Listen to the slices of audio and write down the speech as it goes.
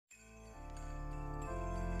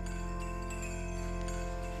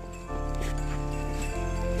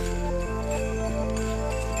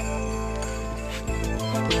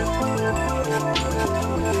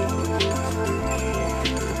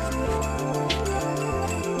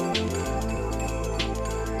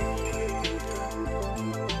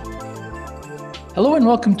Hello and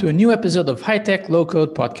welcome to a new episode of High Tech Low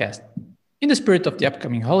Code Podcast. In the spirit of the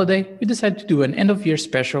upcoming holiday, we decided to do an end of year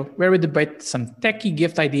special where we debate some techy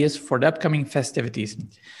gift ideas for the upcoming festivities.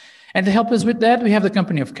 And to help us with that, we have the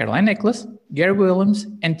company of Caroline Nicholas, Gary Williams,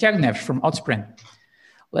 and Tiago Neves from OutSprint.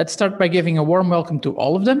 Let's start by giving a warm welcome to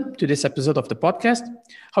all of them to this episode of the podcast.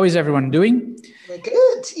 How is everyone doing? We're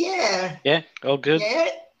good, yeah. Yeah, all good. Yeah,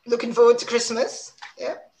 looking forward to Christmas,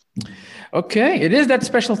 yeah. Okay, it is that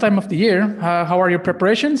special time of the year. How are your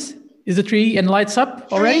preparations? Is the tree and lights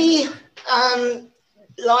up already?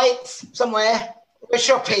 Lights somewhere. We're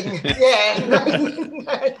shopping,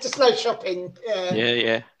 yeah. Just no shopping.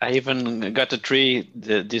 Yeah. I even got a tree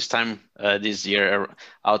this year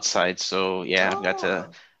outside. So yeah, I've got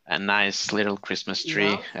a nice little Christmas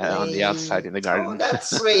tree on the outside in the garden. Oh,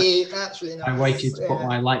 that's sweet. That's really nice. I waited to put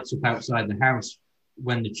my lights up outside the house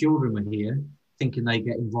when the children were here, thinking they'd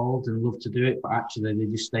get involved and love to do it, but actually they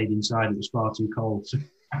just stayed inside. It was far too cold. So.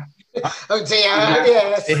 Oh dear,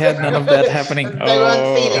 yes. They had none of that happening. They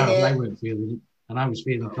weren't feeling it. They weren't feeling it. And I was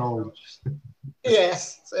feeling cold.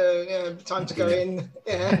 Yes, so yeah, time to go in.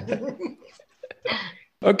 Yeah.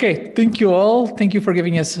 Okay, thank you all. Thank you for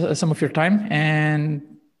giving us some of your time and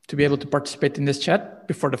to be able to participate in this chat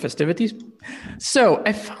before the festivities. So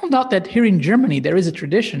I found out that here in Germany, there is a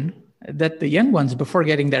tradition that the young ones, before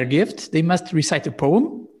getting their gifts, they must recite a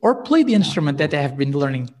poem or play the instrument that they have been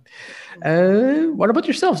learning. What about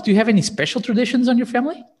yourselves? Do you have any special traditions on your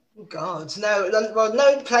family? God, no. Well,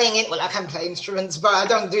 no playing it. Well, I can play instruments, but I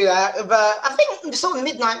don't do that. But I think sort of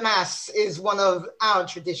midnight mass is one of our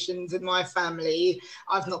traditions in my family.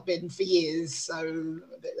 I've not been for years, so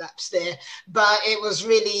a bit lapsed there. But it was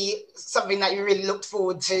really something that you really looked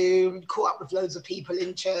forward to. Caught up with loads of people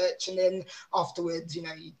in church, and then afterwards, you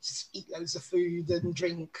just eat loads of food and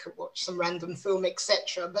drink, watch some random film,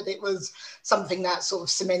 etc. But it was something that sort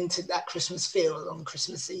of cemented that Christmas feel on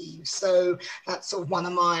Christmas Eve. So that's sort of one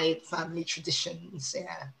of my family traditions.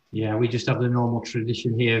 Yeah, we just have the normal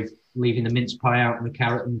tradition here of leaving the mince pie out and the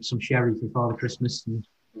carrot and some sherry for Father Christmas. And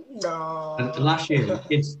last year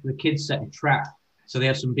the kids set a trap, so they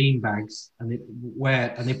had some bean bags and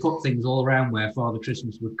they put things all around where Father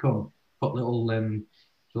Christmas would come. Put little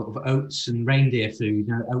sort of oats and reindeer food,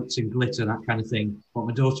 oats and glitter, that kind of thing. But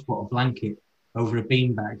my daughter put a blanket over a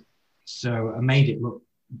bean bag, so I made it look,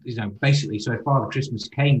 basically, so if Father Christmas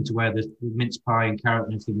came to where the mince pie and carrot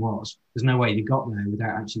and everything was, there's no way they got there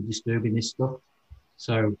without actually disturbing this stuff.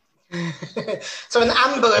 So, so an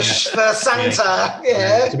ambush for Santa.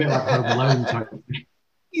 Yeah. It's a bit like Home Alone type.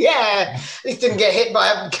 Yeah, he didn't get hit by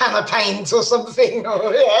a can of paint or something.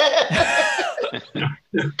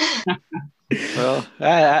 Well,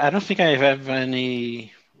 I don't think I have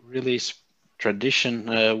any really tradition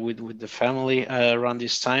with the family around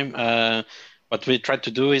this time. What we try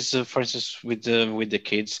to do is, for instance, with the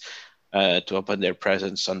kids, to open their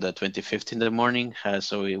presents on the 25th in the morning.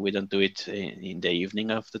 So we don't do it in the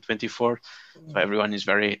evening of the 24th. So everyone is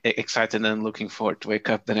very excited and looking forward to wake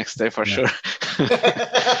up the next day for sure.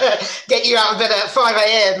 Get you out of bed at 5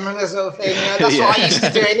 a.m. and that sort of thing. That's what I used to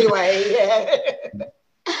do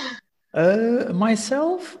anyway.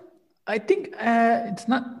 Myself, I think it's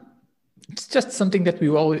just something that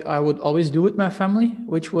I would always do with my family,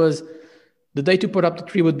 which was the day to put up the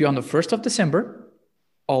tree would be on the 1st of December,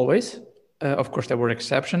 always. Of course, there were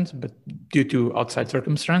exceptions, but due to outside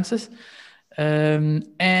circumstances.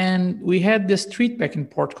 And we had this treat back in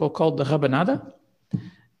Portugal called the rabanada,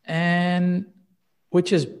 and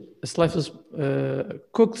which is a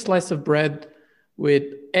cooked slice of bread with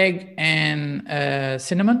egg and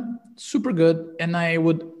cinnamon. Super good. And I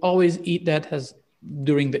would always eat that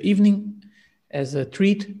during the evening as a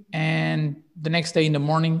treat, and the next day in the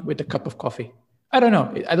morning with a cup of coffee. I don't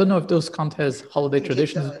know if those count as holiday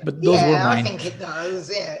traditions, but those were mine. I think it does.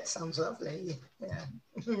 Yeah, it sounds lovely. Yeah.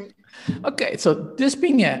 Okay, so this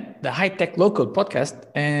being the High Tech Low Code podcast,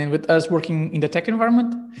 and with us working in the tech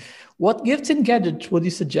environment, what gifts and gadgets would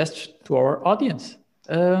you suggest to our audience?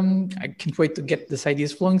 I can't wait to get these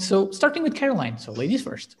ideas flowing. So starting with Caroline. So ladies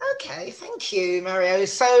first. Okay, thank you, Mario.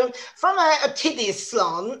 So from a kiddies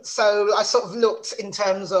slant, so I sort of looked in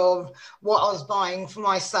terms of what I was buying for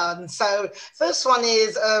my son. So first one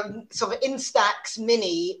is sort of Instax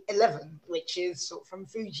Mini 11, which is sort of from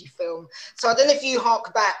Fujifilm. So I don't know if you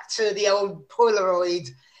hark back to the old Polaroid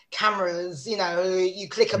cameras, you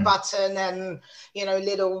click a button and,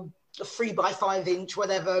 little a 3x5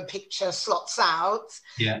 whatever picture slots out.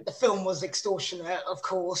 Yeah. The film was extortionate, of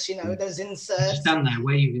course, you know, those inserts. Just stand there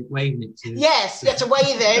waving it to. Yes, you have to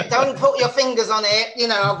wave it. Don't put your fingers on it, you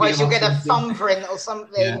know, otherwise you'll get a thumbprint or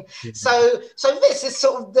something. Yeah. So this is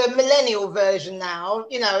sort of the millennial version now.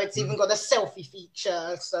 You know, it's even got a selfie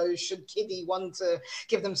feature. So should kiddie want to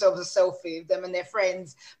give themselves a selfie of them and their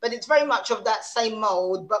friends, but it's very much of that same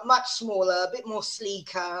mold, but much smaller, a bit more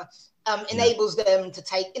sleeker. Enables them to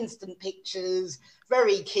take instant pictures,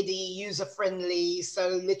 very kiddie, user-friendly,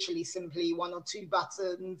 so literally simply 1 or 2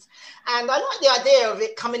 buttons. And I like the idea of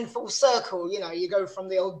it coming full circle. You know, you go from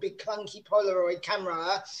the old big clunky Polaroid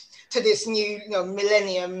camera to this new, you know,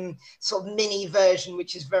 millennium sort of mini version,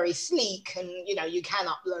 which is very sleek, and, you know, you can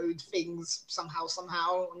upload things somehow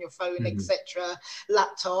on your phone, etc.,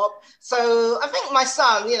 laptop. So I think my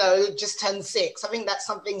son, you know, just turned 6. I think that's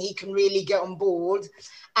something he can really get on board.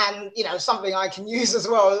 And, you know, something I can use as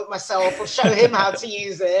well myself, or show him how to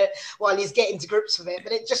use it while he's getting to grips with it.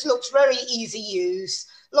 But it just looks very easy use,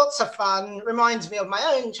 lots of fun, reminds me of my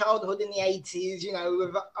own childhood in the 80s, you know,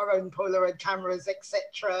 with our own Polaroid cameras,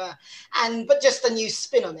 etc. But just a new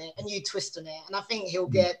spin on it, a new twist on it. And I think he'll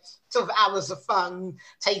get sort of hours of fun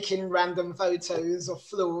taking random photos of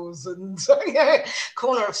floors and you know,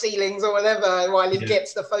 corner of ceilings or whatever while he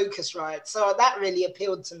gets the focus right. So that really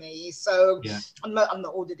appealed to me. So I'm not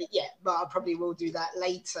ordered it yet, but I probably will do that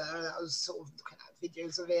later. I was sort of looking at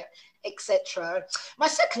videos of it, etc. My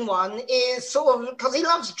second one is sort of because he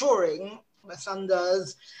loves drawing. My son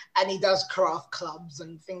does, and he does craft clubs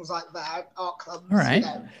and things like that, art clubs. All right. You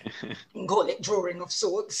know, you can call it drawing of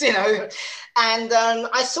sorts, you know. And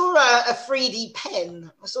I saw a 3D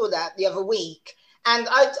pen. I saw that the other week. And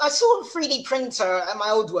I saw a 3D printer at my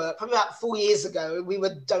old work probably about 4 years ago. We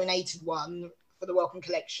were donated one for the Welcome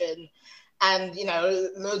Collection. And, you know,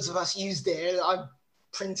 loads of us used it. I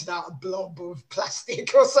printed out a blob of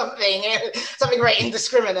plastic or something very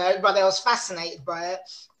indiscriminate, but I was fascinated by it.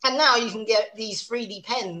 And now you can get these 3D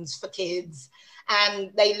pens for kids,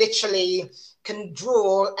 and they literally can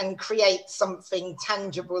draw and create something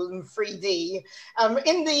tangible in 3D.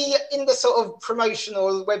 In the sort of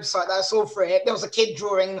promotional website that I saw for it, there was a kid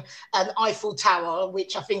drawing an Eiffel Tower,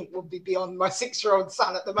 which I think would be beyond my 6-year-old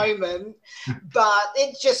son at the moment. But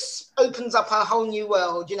it just opens up a whole new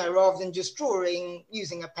world, you know, rather than just drawing,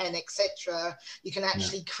 using a pen, etc. You can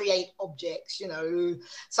actually create objects, you know,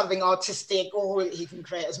 something artistic, or he can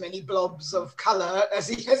create as many blobs of color as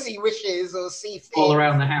he wishes or see fit. All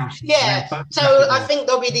around the house. Yeah. So I think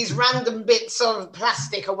there'll be these random bits of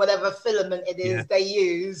plastic or whatever filament it is they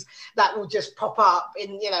use that will just pop up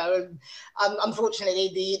in, you know,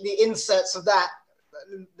 unfortunately the inserts of that,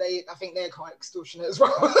 I think they're quite extortionate as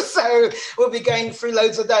well. So we'll be going through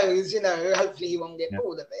loads of those, you know, hopefully he won't get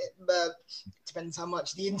bored of it, but it depends how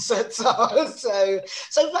much the inserts are. So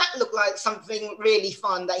that looked like something really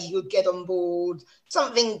fun that he would get on board,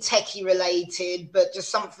 something techie related, but just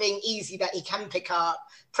something easy that he can pick up,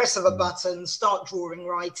 press of a button, start drawing,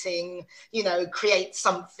 writing, you know, create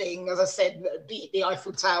something, as I said, be it the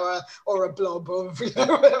Eiffel Tower or a blob of, you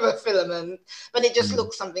know, whatever filament, but it just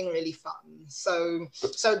looks something really fun. So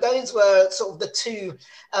those were sort of the 2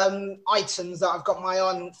 items that I've got my eye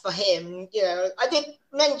on for him. You know, I did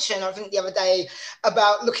mention, I think the other day,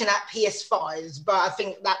 about looking at PS5s, but I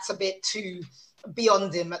think that's a bit too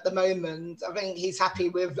beyond him at the moment. I think he's happy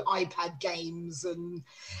with iPad games and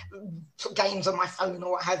games on my phone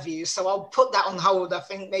or what have you. So I'll put that on hold, I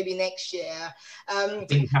think, maybe next year. I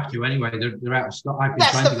think you have to anyway. They're out of stock.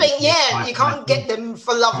 That's the thing, yeah. You can't get them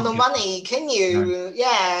for love nor money, can you? No.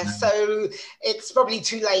 Yeah, no. So it's probably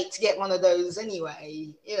too late to get one of those anyway,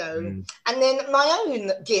 you know. And then my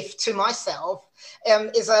own gift to myself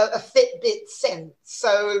is a Fitbit Sense.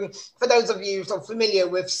 So for those of you who are familiar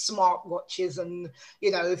with smartwatches and, you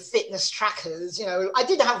know, fitness trackers, you know, I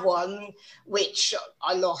did have one which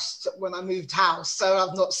I lost when I moved house, so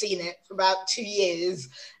I've not seen it for about 2 years,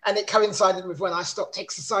 and it coincided with when I stopped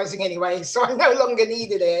exercising anyway, so I no longer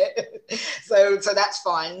needed it. so that's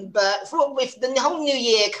fine. But with the whole new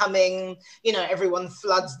year coming, you know, everyone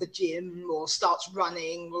floods the gym or starts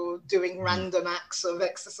running or doing random acts of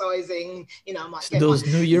exercising, you know, I might get those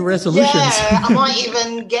New Year resolutions. Yeah, I might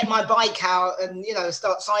even get my bike out and, you know,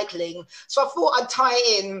 start cycling. So I thought I'd tie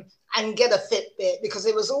it in and get a Fitbit, because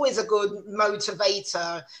it was always a good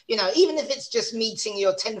motivator, you know, even if it's just meeting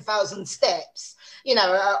your 10,000 steps. You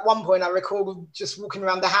know, at one point I recall just walking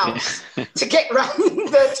around the house to get around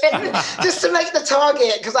the 10, just to make the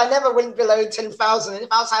target, because I never went below 10,000. And if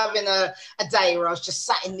I was having a day where I was just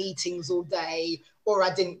sat in meetings all day, or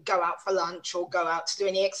I didn't go out for lunch or go out to do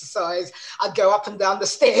any exercise, I'd go up and down the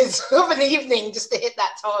stairs of an evening just to hit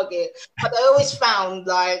that target. But I always found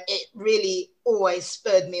like it really always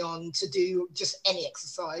spurred me on to do just any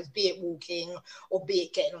exercise, be it walking or be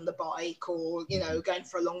it getting on the bike or, you know, going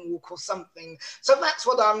for a long walk or something. So that's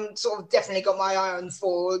what I'm sort of definitely got my eye on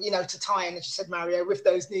for, you know, to tie in, as you said, Mario, with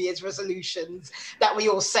those New Year's resolutions that we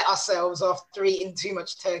all set ourselves after eating too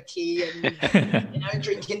much turkey and, you know,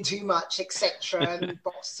 drinking too much, etc., and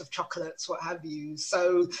boxes of chocolates, what have you.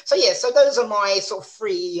 So yeah, so those are my sort of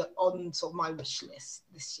 3 on sort of my wish list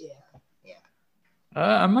this year.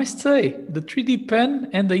 I must say, the 3D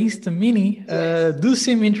pen and the Insta Mini do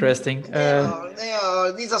seem interesting. They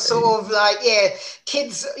are. These are sort of like,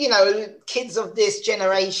 kids, you know, kids of this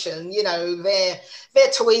generation, you know, their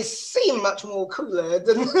toys seem much more cooler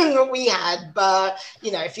than what we had. But,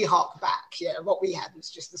 you know, if you hark back, what we had was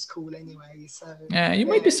just as cool anyway. So you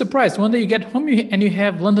might be surprised. One day you get home and you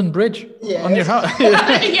have London Bridge on your house.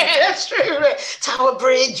 Yeah, that's true. Tower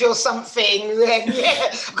Bridge or something. Then,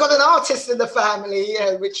 I've got an artist in the family,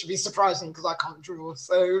 which would be surprising because I can't draw.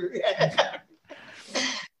 So,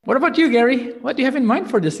 What about you, Gary? What do you have in mind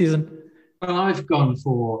for this season? Well, I've gone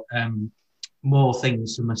for more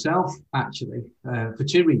things for myself, actually, for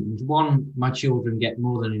 2 reasons. One, my children get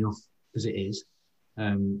more than enough as it is,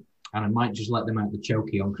 and I might just let them out the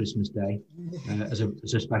chokey on Christmas Day as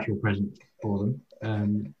a special present for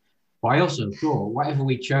them. But I also thought whatever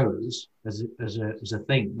we chose as a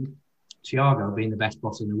thing, Tiago, being the best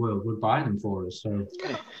boss in the world, would buy them for us. So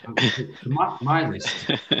my list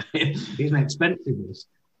is an expensive list.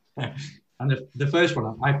 And the first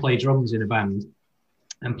one, I play drums in a band,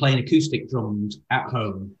 and playing acoustic drums at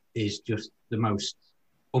home is just the most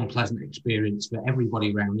unpleasant experience for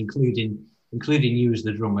everybody around, including you as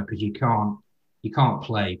the drummer, because you can't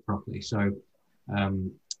play properly. So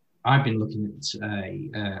I've been looking at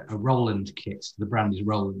a Roland kit. The brand is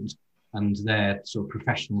Roland, and their sort of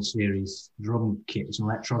professional series drum kit is an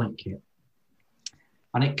electronic kit,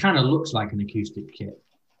 and it kind of looks like an acoustic kit.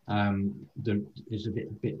 It's a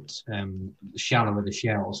bit shallower the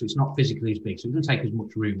shell, so it's not physically as big, so it doesn't take as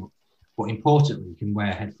much room up. But importantly, you can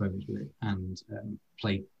wear headphones with it and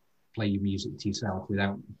play your music to yourself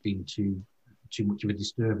without being too much of a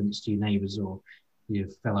disturbance to your neighbours or your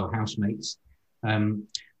fellow housemates.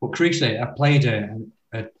 But crucially, I played an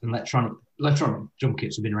electronic drum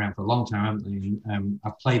kits have been around for a long time, haven't they?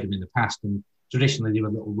 I've played them in the past, and traditionally they were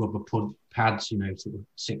little rubber pads, you know, sort of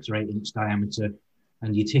 6 or 8 inch diameter,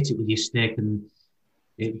 and you'd hit it with your stick and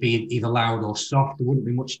it'd be either loud or soft. There wouldn't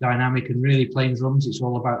be much dynamic, and really playing drums, it's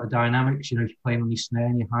all about the dynamics. You know, if you're playing on your snare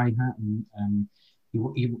and your hi-hat, and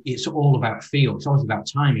it's all about feel. It's always about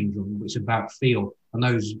timing drum, but it's about feel. And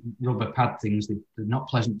those rubber pad things, they're not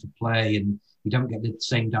pleasant to play, and you don't get the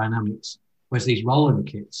same dynamics. Whereas these Roland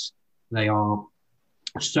kits, they are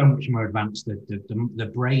so much more advanced.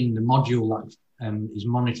 The brain, the module that is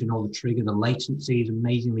monitoring all the trigger, the latency is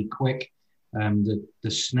amazingly quick. The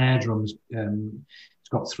snare drums, it's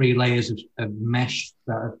got 3 layers of mesh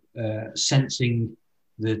that are sensing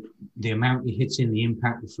the amount you're hitting, the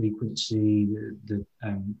impact, the frequency,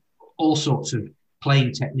 all sorts of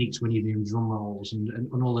playing techniques when you're doing drum rolls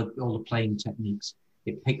and all the playing techniques.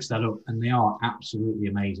 It picks that up, and they are absolutely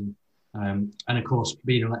amazing. And of course,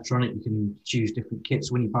 being electronic, you can choose different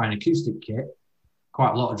kits. When you buy an acoustic kit,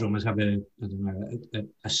 quite a lot of drummers have a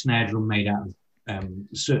snare drum made out of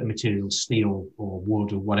certain materials, steel or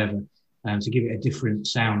wood or whatever, to give it a different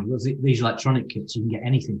sound. With these electronic kits, you can get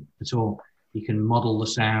anything at all. You can model the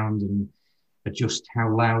sound and adjust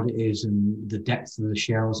how loud it is and the depth of the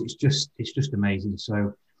shells. It's just amazing.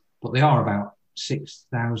 So, but they are about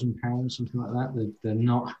 £6,000, something like that. They're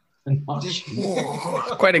not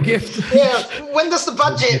quite a gift. Yeah. When does the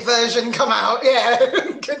budget version come out? Yeah.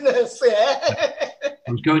 Goodness. Yeah.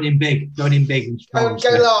 I was going in big and strong. Go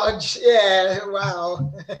large. Yeah.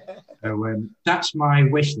 Wow. So that's my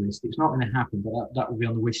wish list. It's not going to happen, but that will be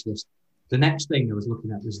on the wish list. The next thing I was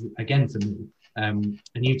looking at was, again, for me, and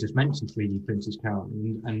you just mentioned 3D printers, Carol,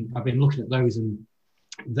 and I've been looking at those, and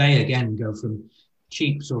they again go from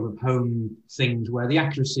cheap sort of home things where the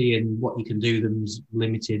accuracy and what you can do them is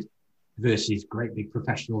limited, versus great big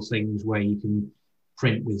professional things where you can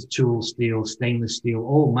print with tool steel, stainless steel,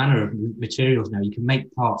 all manner of materials. Now you can make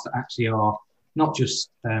parts that actually are not just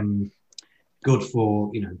good for,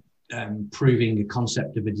 you know, proving a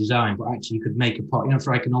concept of a design, but actually you could make a part, you know,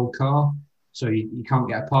 for like an old car. So you can't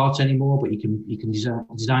get a part anymore, but you can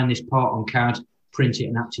design this part on CAD, print it,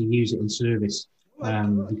 and actually use it in service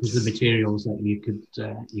because of the materials that you could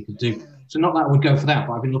do. So not that I would go for that,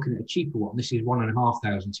 but I've been looking at a cheaper one. This is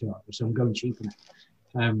 £1,500, so I'm going cheaper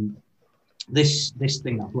now. this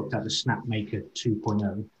thing I've looked at, the SnapMaker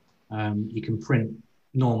 2.0, you can print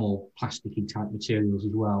normal plasticky type materials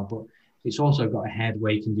as well, but it's also got a head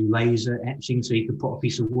where you can do laser etching, so you can put a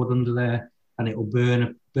piece of wood under there and it will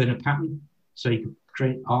burn a pattern, so you can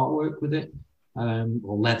create artwork with it,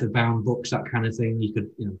 or leather bound books, that kind of thing. You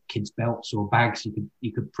could, kids' belts or bags,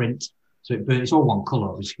 you could print, so it's all one color,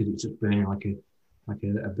 obviously, because it's just burning like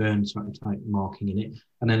a burn type marking in it.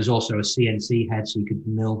 And then there's also a CNC head, so you could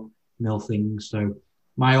mill things. So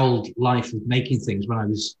my old life of making things, when I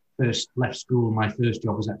was first left school, my first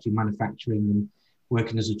job was actually manufacturing and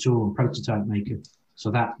working as a tool and prototype maker.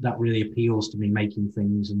 So that really appeals to me, making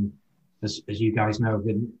things. And as you guys know, I've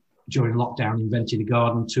been, during lockdown, invented a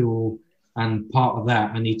garden tool. And part of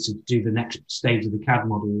that, I need to do the next stage of the CAD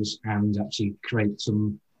models and actually create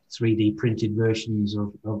some 3D printed versions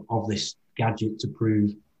of this gadget to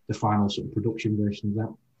prove the final sort of production version of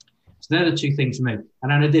that. So they're the two things for me.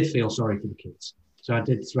 And then I did feel sorry for the kids. So I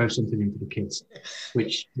did throw something in for the kids,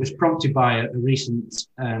 which was prompted by a recent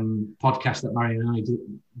podcast that Mário and I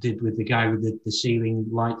did with the guy with the ceiling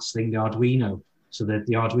lights thing, the Arduino. So the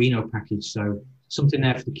Arduino package. So something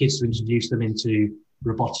there for the kids to introduce them into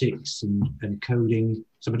robotics and coding.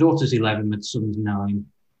 So my daughter's 11, my son's 9.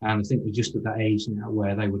 And I think we're just at that age now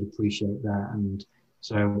where they would appreciate that. And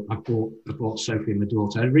so I bought Sophie and my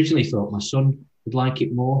daughter. I originally thought my son would like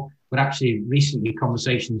it more, but actually recently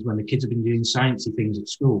conversations when the kids have been doing sciencey things at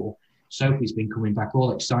school, Sophie's been coming back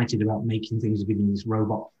all excited about making things, been in this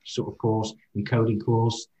robot sort of course and coding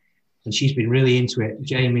course. And she's been really into it.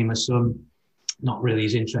 Jamie, my son, not really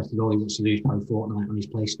as interested. All he wants to do is play Fortnite on his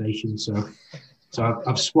PlayStation. So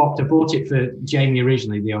I've swapped. I bought it for Jamie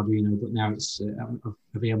originally, the Arduino, but now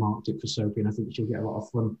I've earmarked it for Sophie, and I think she'll get a lot of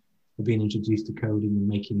fun of being introduced to coding and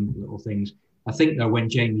making little things. I think though, when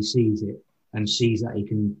Jamie sees it and sees that he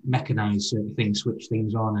can mechanize certain things, switch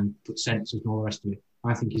things on and put sensors and all the rest of it,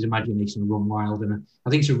 I think his imagination will run wild. And I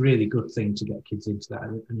think it's a really good thing to get kids into that at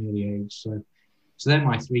an early age. So they're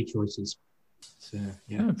my 3 choices. So,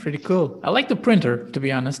 yeah. Oh, pretty cool. I like the printer, to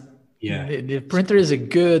be honest. Yeah, the printer is a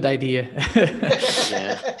good idea.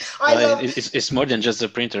 Yeah, it's more than just a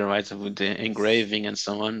printer, right? With the engraving and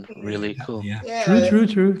so on, really cool. Yeah. True.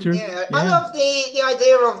 Yeah. I love the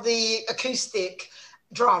idea of the acoustic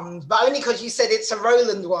drums, but only because you said it's a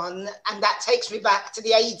Roland one, and that takes me back to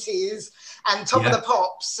the 80s and Top of the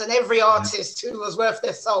Pops, and every artist who was worth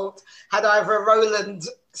their salt had either a Roland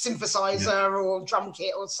synthesizer or drum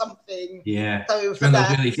kit or something. Yeah. So for those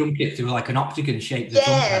really drum kits, they were like an octagon shape.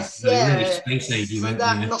 Yes, yeah. Really space age. So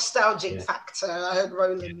that nostalgic factor. I heard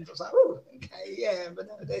Roland. I was like, oh, okay, yeah. But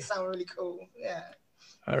no, they sound really cool. Yeah.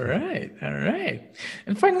 All right.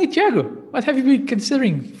 And finally, Tiago, what have you been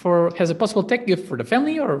considering as a possible tech gift for the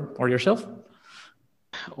family or yourself?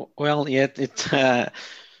 Well,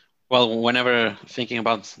 well, whenever thinking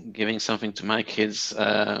about giving something to my kids,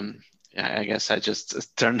 I guess I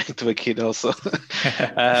just turned into a kid also,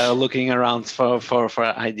 looking around for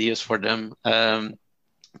ideas for them. By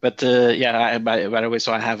the way,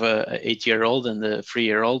 so I have a 8-year-old and a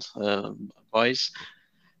 3-year-old boys,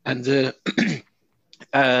 and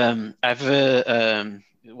I've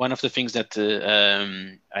one of the things that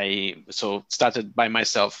I started by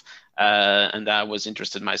myself, and I was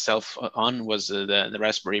interested myself on was the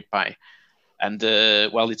Raspberry Pi. And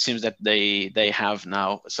it seems that they have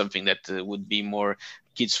now something that would be more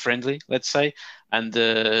kids friendly, let's say, and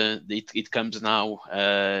it comes now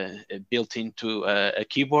built into a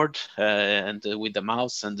keyboard and with the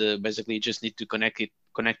mouse, and basically you just need to connect it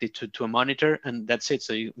to a monitor, and that's it.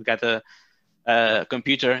 So you got a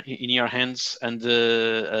computer in your hands, and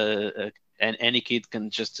any kid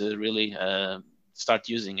can just really start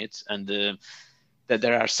using it, and that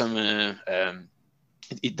there are some.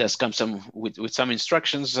 It does come with some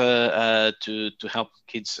instructions to help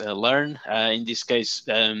kids learn. In this case,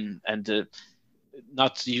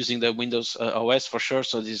 not using the Windows OS for sure.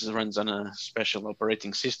 So this runs on a special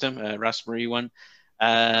operating system, a Raspberry one,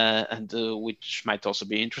 and which might also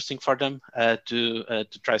be interesting for them to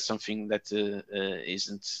try something that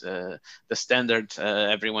isn't the standard.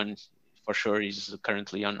 Everyone for sure is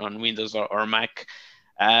currently on Windows or Mac.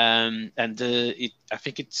 I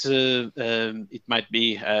think it might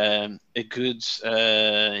be a good,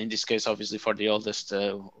 in this case, obviously for the oldest,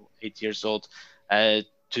 8 years old,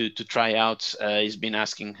 to try out. He's been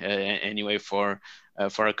asking anyway for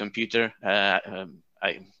a computer.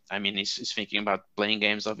 I mean, he's thinking about playing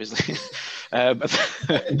games, obviously,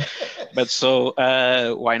 but so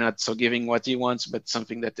why not? So giving what he wants, but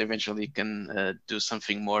something that eventually can do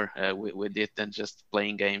something more with it than just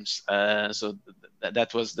playing games. So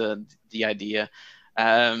that was the idea.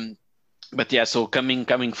 but yeah, so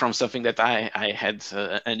coming from something that I had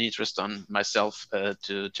an interest on myself,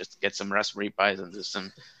 to just get some Raspberry Pis and do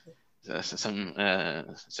some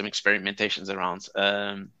experimentations around.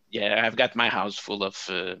 Yeah, I've got my house full of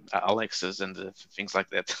Alexas and things like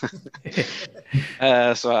that.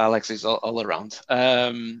 So Alexa is all around.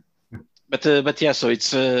 But yeah, so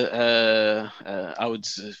it's I would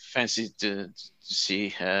fancy to see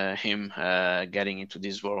him getting into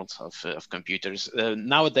this world of computers.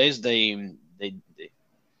 Nowadays, they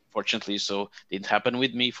fortunately, so it happened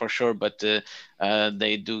with me for sure, but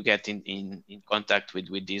they do get in contact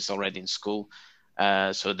with this already in school.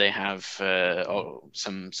 So they have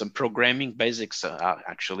some programming basics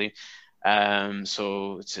actually.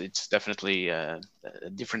 So it's definitely a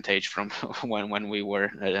different age from when we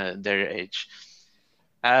were their age.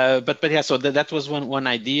 But yeah, so that was one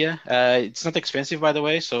idea. It's not expensive, by the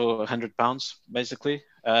way, so £100 basically.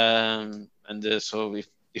 And so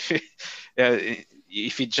if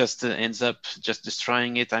it just ends up just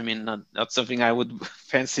destroying it, I mean, not something I would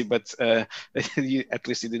fancy, but at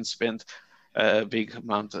least you didn't spend a big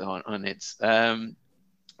amount on it.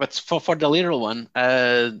 But for the little one,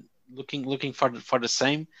 looking for the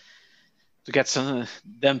same, to get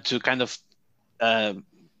them to kind of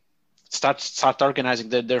start organizing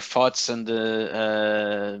their thoughts, and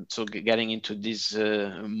so getting into this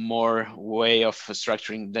more way of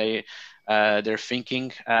structuring their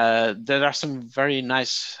thinking. There are some very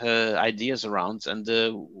nice ideas around, and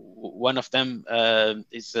one of them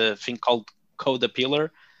is a thing called Code a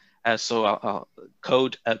Pillar. So I'll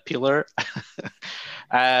code a pillar.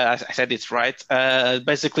 I said it's right.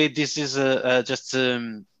 Basically, this is just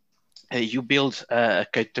you build a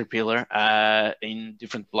caterpillar in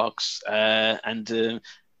different blocks, and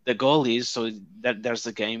the goal is, so that there's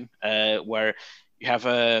a game where you have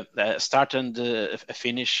a start and a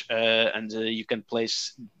finish, and you can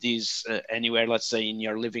place these anywhere, let's say in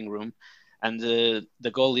your living room. And the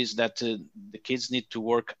goal is that the kids need to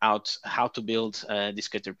work out how to build this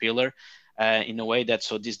caterpillar in a way that,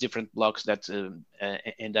 so these different blocks that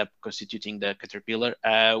end up constituting the caterpillar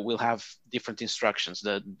will have different instructions,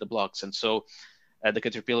 the blocks. And so the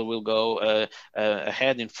caterpillar will go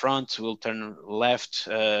ahead, in front, will turn left,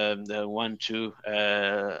 the 1, 2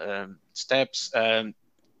 steps.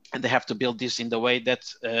 And they have to build this in the way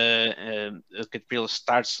that the caterpillar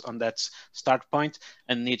starts on that start point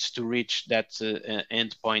and needs to reach that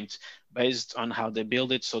end point based on how they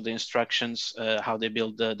build it. So the instructions, how they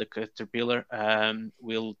build the caterpillar,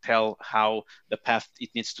 will tell how the path it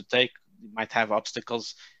needs to take. It might have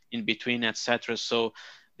obstacles in between, etc. So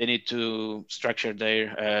they need to structure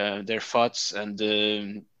their thoughts,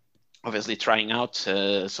 and obviously trying out,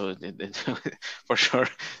 so for sure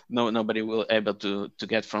nobody will able to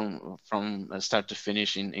get from start to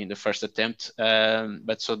finish in the first attempt,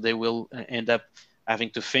 but so they will end up having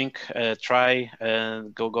to think, try,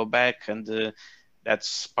 go back, and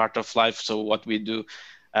that's part of life. So what we do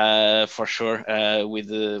for sure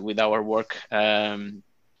with our work,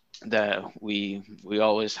 that we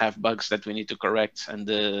always have bugs that we need to correct,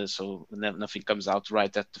 and so nothing comes out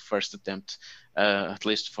right at the first attempt, at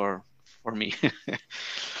least for me.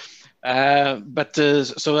 But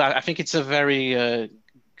so I think it's a very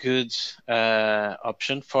good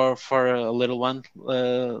option for a little one,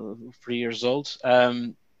 3 years old.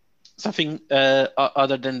 Something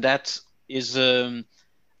other than that is again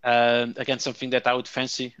something that I would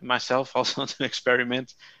fancy myself also to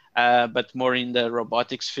experiment, but more in the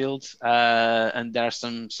robotics field. And there are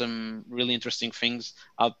some really interesting things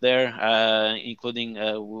out there, including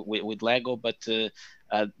with Lego, but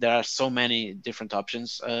there are so many different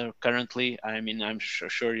options currently. I mean, I'm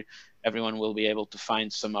sure everyone will be able to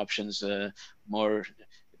find some options more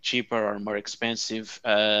cheaper or more expensive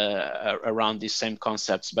around these same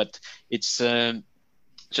concepts, but it's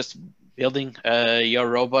just building your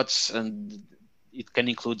robots, and it can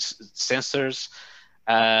include sensors,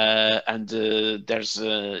 and there's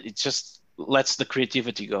it just lets the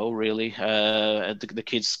creativity go, really. The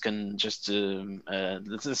kids can just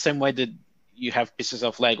the same way that you have pieces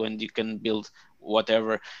of Lego and you can build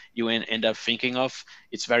whatever you end up thinking of.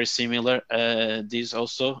 It's very similar, these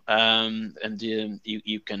also, and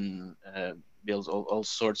you can build all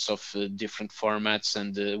sorts of different formats,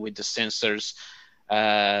 and with the sensors.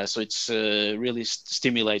 So it's really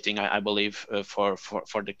stimulating, I believe, for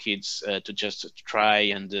the kids to just try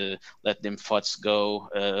and let them thoughts go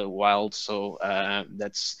wild. So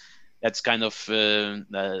that's kind of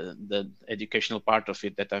the educational part of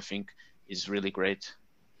it that I think is really great.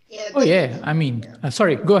 Yeah, Oh yeah, I mean,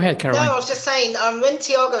 sorry, go ahead, Caroline. No, I was just saying, when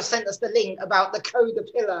Tiago sent us the link about the Coda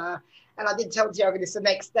Pillar, And I did tell Tiago this the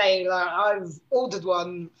next day, like I've ordered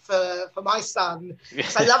one for my son.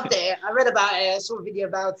 So I loved it. I read about it, I saw a video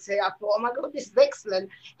about it. I thought, oh my God, this is excellent.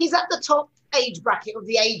 He's at the top age bracket of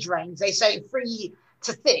the age range. They say 3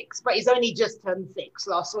 to 6, but he's only just turned 6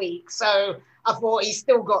 last week. So I thought he's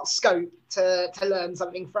still got scope to learn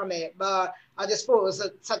something from it. But I just thought it was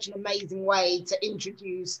such an amazing way to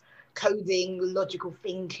introduce coding, logical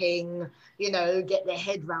thinking, get their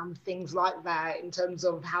head around things like that in terms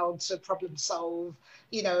of how to problem solve,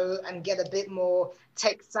 and get a bit more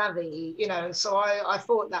tech savvy, So I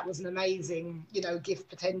thought that was an amazing, gift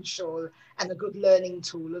potential and a good learning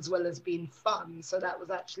tool as well as being fun. So that was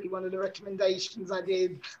actually one of the recommendations I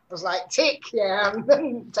did. I was like, tick, yeah,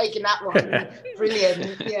 I'm taking that one.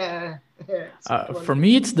 Brilliant, yeah. For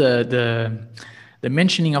me, it's the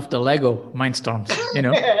mentioning of the Lego Mindstorms,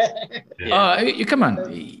 you come on,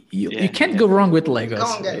 you can't go wrong with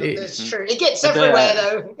Legos. That's true. It gets everywhere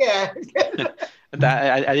though. Yeah. And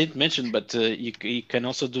I didn't mention, but you can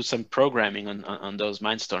also do some programming on those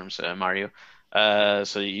Mindstorms, Mario.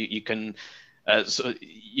 So you can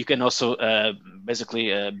also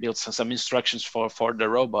basically build some instructions for the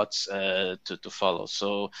robots to follow.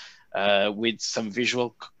 So with some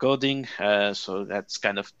visual coding, so that's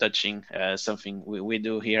kind of touching something we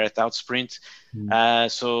do here at OutSprint.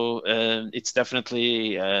 So it's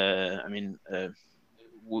definitely,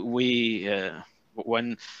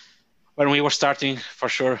 when we were starting, for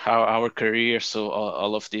sure, our career, so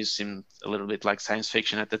all of this seemed a little bit like science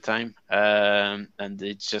fiction at the time, and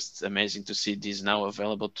it's just amazing to see these now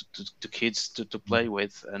available to kids to play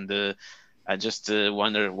with, and I just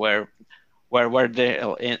wonder where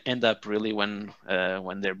they'll end up really when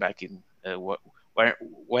they're back in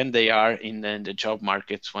when they are in the job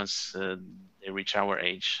market once they reach our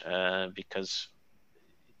age, because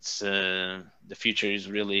it's the future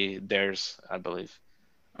is really theirs, I believe.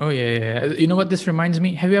 Oh yeah. You know what this reminds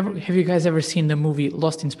me? Have you guys ever seen the movie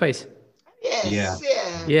Lost in Space? Yes.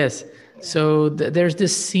 Yeah. Yes. So there's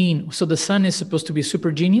this scene. So the son is supposed to be a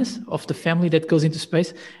super genius of the family that goes into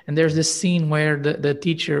space. And there's this scene where the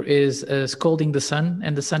teacher is scolding the son,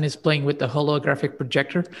 and the son is playing with the holographic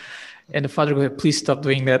projector. And the father goes, please stop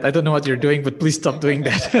doing that. I don't know what you're doing, but please stop doing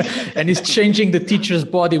that. And he's changing the teacher's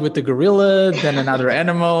body with the gorilla, then another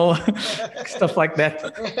animal, stuff like that.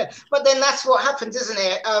 But then that's what happens, isn't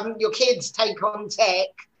it? Your kids take on tech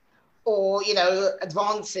or,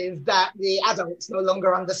 advances that the adults no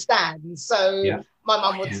longer understand. So my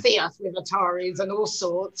mum would see us with Ataris and all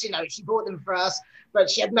sorts, she bought them for us, but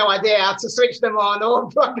she had no idea how to switch them on or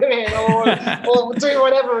plug them in or do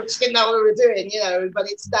whatever. She didn't know what we were doing, but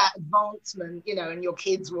it's that advancement, and your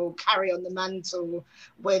kids will carry on the mantle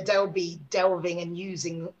where they'll be delving and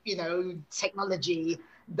using, technology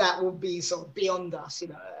that will be sort of beyond us,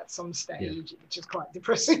 at some stage, which is quite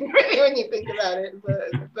depressing, really, when you think about it.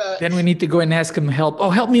 But then we need to go and ask them help. Oh,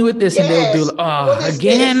 help me with this, and they'll do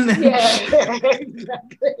again. Yeah,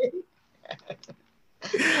 exactly.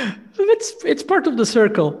 It's part of the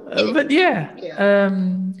circle, but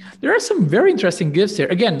there are some very interesting gifts here.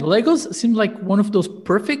 Again, Legos seem like one of those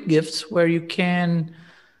perfect gifts where you can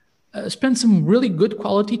spend some really good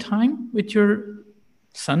quality time with your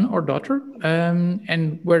son or daughter,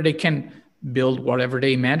 and where they can build whatever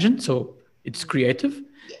they imagine. So it's creative.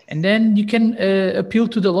 And then you can appeal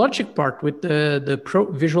to the logic part with the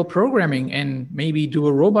visual programming and maybe do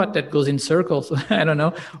a robot that goes in circles, I don't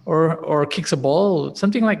know, or kicks a ball,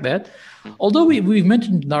 something like that. Although we've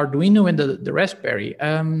mentioned Arduino and the Raspberry,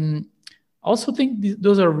 I also think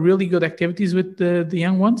those are really good activities with the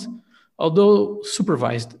young ones, although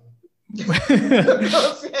supervised.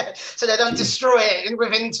 So they don't destroy it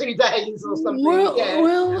within 2 days or something.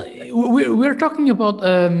 Well, we're talking about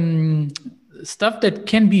stuff that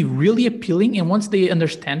can be really appealing, and once they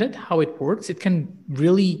understand it, how it works, it can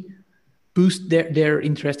really boost their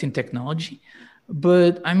interest in technology.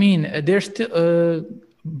 But I mean, they're still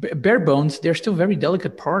bare bones. They're still very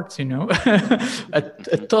delicate parts,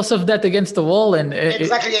 a toss of that against the wall, and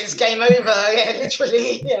exactly, it's game over. Yeah,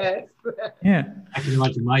 literally. Yeah. I can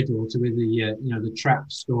imagine my daughter with the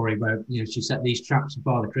trap story where she set these traps for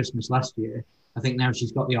Father Christmas last year. I think now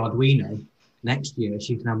she's got the Arduino. Next year,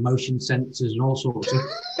 she can have motion sensors and all sorts of...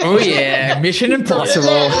 Oh, yeah. Mission Impossible.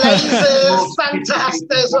 Lasers,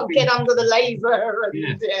 fantastic. Or get under the laser.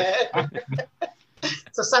 And,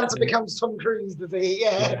 So Santa becomes Tom Cruise, does he?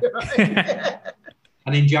 Yeah.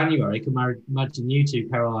 And in January, can I imagine you two,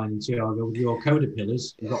 Caroline and Tiago, with your coda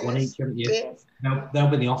pillars. You've got one each, haven't you? Yes. They'll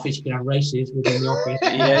be in the office. You can have races within the office.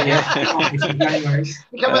 Office in January.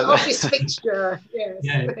 Become an office fixture. Yes.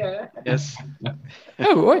 Yeah. Yes.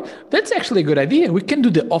 Oh, boy, that's actually a good idea. We can do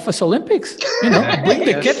the office Olympics. Bring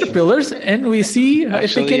the caterpillars and we see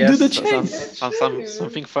if they can do the chain.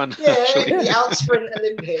 Something fun. Yeah, Actually. the OutSprint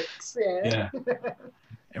Olympics. Yeah.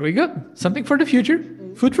 There we go. Something for the future.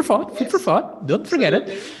 Food for thought. Food for thought. Don't forget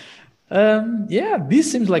it.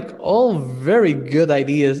 These seems like all very good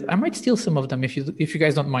ideas. I might steal some of them if you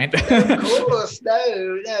guys don't mind. Of course,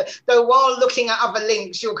 no. Though while looking at other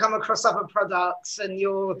links, you'll come across other products, and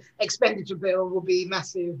your expenditure bill will be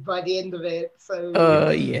massive by the end of it. So,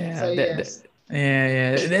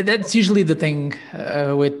 that's usually the thing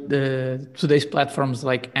with today's platforms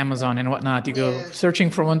like Amazon and whatnot. You go searching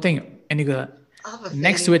for one thing, and you go.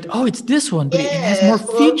 Next to it, it's this one, but it has more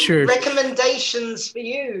features. Recommendations for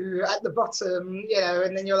you at the bottom,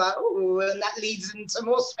 and then you're like, and that leads into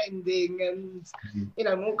more spending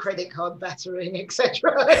and, more credit card battering, etc.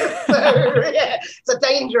 So, it's a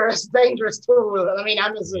dangerous tool. I mean,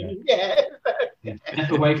 Amazon, Step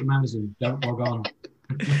away from Amazon. Don't log on.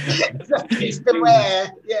 It's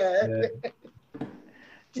beware,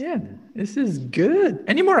 Yeah, this is good.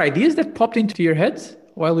 Any more ideas that popped into your heads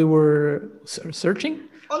while we were searching?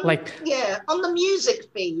 On the music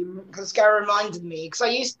theme, because Gary reminded me, because I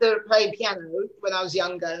used to play piano when I was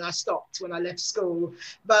younger and I stopped when I left school,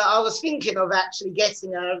 but I was thinking of actually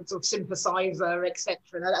getting a sort of synthesizer, etc.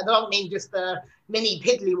 And I don't mean just a mini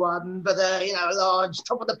piddly one, but a large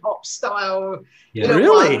top of the pop style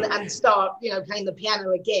one, and start playing the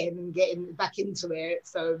piano again and getting back into it.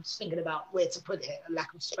 So just thinking about where to put it, a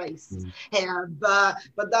lack of space here, but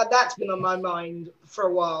that's been on my mind for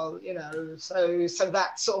a while, so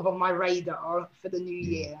that's sort of on my radar for the new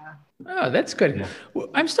year. Oh, that's good. Yeah. Well,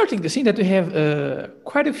 I'm starting to see that we have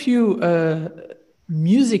quite a few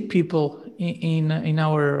music people in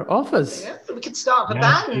our office. Yeah, we could start a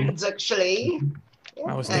band, actually.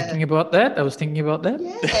 I was thinking about that.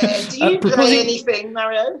 Yeah. Do you play anything,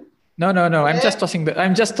 Mario? No. I'm just tossing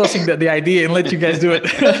the idea and let you guys do it.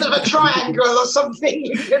 A triangle or something.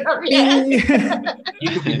 You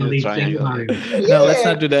could be the lead singer, Mario. No, let's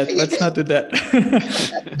not do that.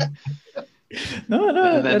 No.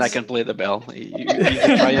 And then I can play the bell. You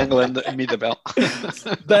the triangle and me the bell.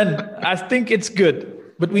 Then I think it's good.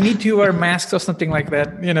 But we need to wear masks or something like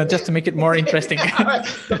that, just to make it more interesting.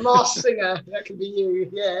 The masked singer, that could be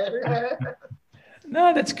you,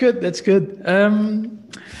 No, that's good.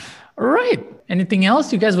 All right. Anything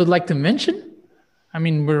else you guys would like to mention? I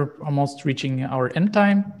mean, we're almost reaching our end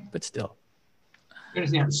time, but still. The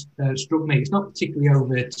only thing that struck me, it's not particularly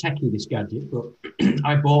over techie, this gadget, but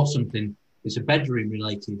I bought something. It's a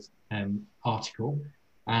bedroom-related article,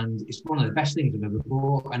 and it's one of the best things I've ever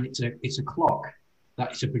bought, and it's a clock.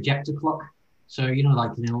 It's a projector clock. So,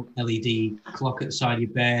 like an LED clock at the side of your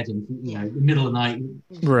bed and, the middle of the night.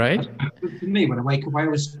 Right. For me, when I wake up, I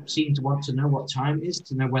always seem to want to know what time it is,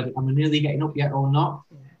 to know whether I'm nearly getting up yet or not.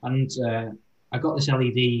 And I got this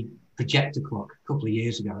LED projector clock a couple of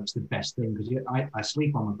years ago. It's the best thing because I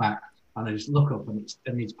sleep on my back and I just look up and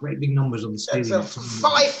it's great big numbers on the screen. It's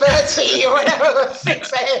 5:30 or whatever,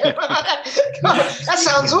 6 a.m. That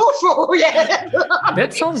sounds awful. Yeah.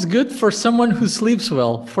 That sounds good for someone who sleeps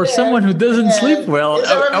well. For someone who doesn't sleep well,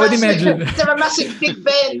 I would imagine. Is there a massive Big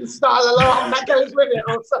Ben style alarm that goes with it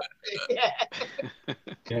or something?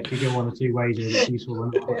 Yeah, it could go one or two ways. It's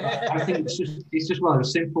useful. I think it's just one of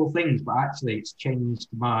those simple things, but actually it's changed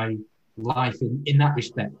my life in that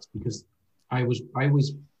respect because I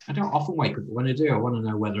don't often wake up, but when I do, I want to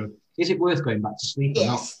know whether is it worth going back to sleep or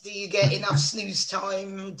not. Yes. Do you get enough snooze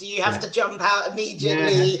time? Do you have to jump out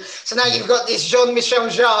immediately? Yeah. So now you've got this Jean-Michel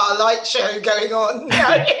Jarre light show going on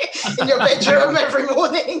in your bedroom every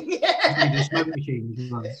morning. Yeah. Smoke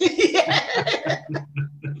machines. Yeah.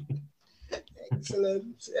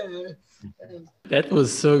 Excellent. That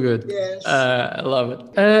was so good. Yes. I love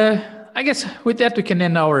it. I guess with that we can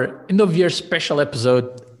end our end of year special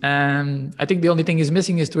episode. I think the only thing is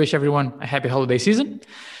missing is to wish everyone a happy holiday season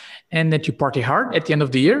and that you party hard at the end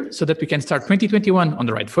of the year so that we can start 2021 on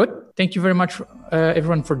the right foot. Thank you very much,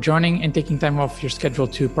 everyone, for joining and taking time off your schedule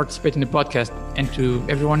to participate in the podcast. And to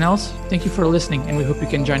everyone else, thank you for listening. And we hope you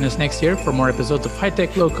can join us next year for more episodes of High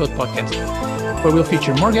Tech Low Code Podcast, where we'll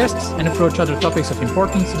feature more guests and approach other topics of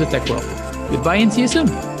importance to the tech world. Goodbye and see you soon.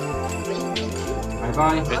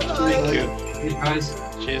 Bye-bye. Thank you. Cheers, guys.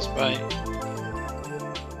 Cheers, bye.